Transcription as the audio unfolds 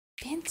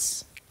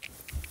Vince?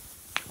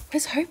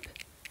 Where's Hope?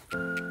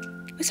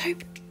 Where's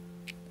Hope?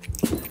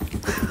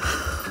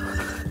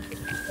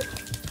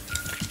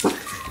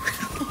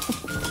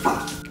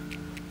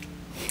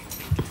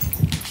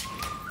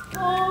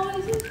 Oh,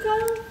 it's his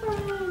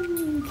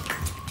girlfriend.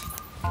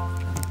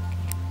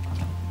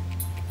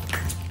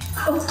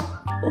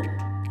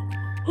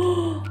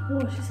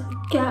 Oh, she's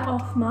like, get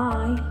off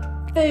my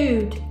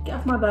food. Get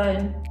off my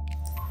bone.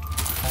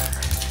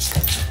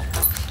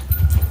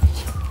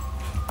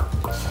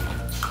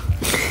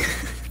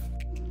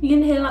 You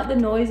can hear like the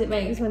noise it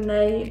makes when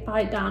they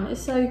bite down.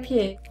 It's so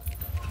cute.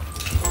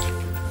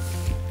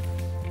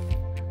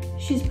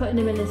 She's putting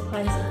him in his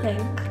place, I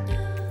think.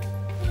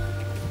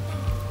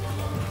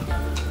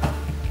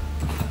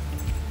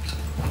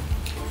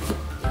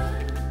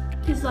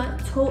 He's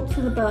like, talk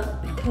to the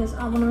butt because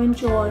I want to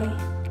enjoy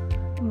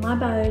my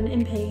bone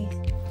in peace.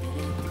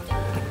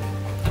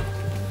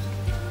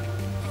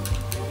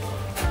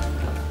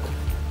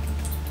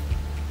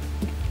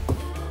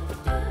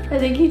 I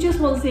think he just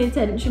wants the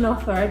attention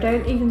off her. I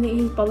don't even think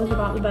he's bothered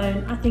about the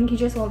bone. I think he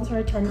just wants her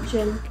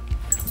attention.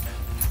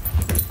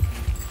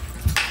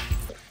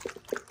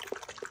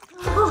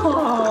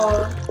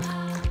 Oh.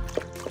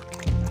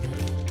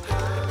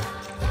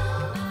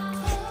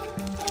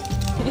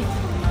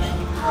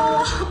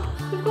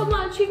 Oh, we've got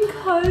matching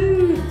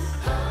coats.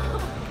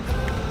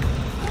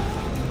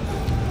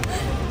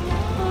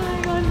 Oh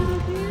my god,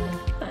 look at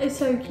it. That is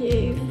so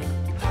cute.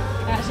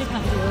 I actually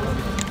can't do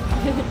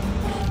it.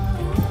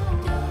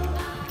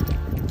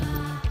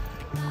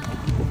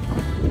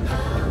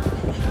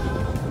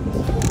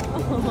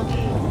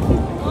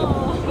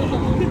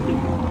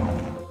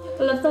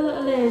 I love the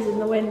little ears in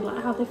the wind,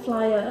 like how they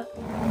fly up.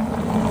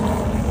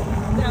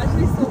 They're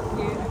actually so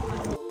cute.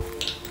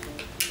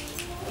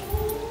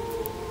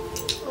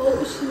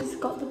 Oh, she's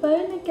got the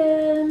bone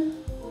again.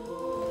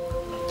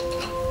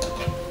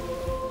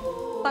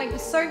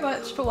 Thanks so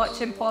much for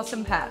watching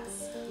Pawsome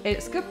Pets.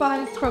 It's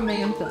goodbye from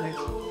me and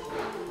Flo.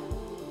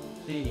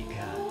 There you go.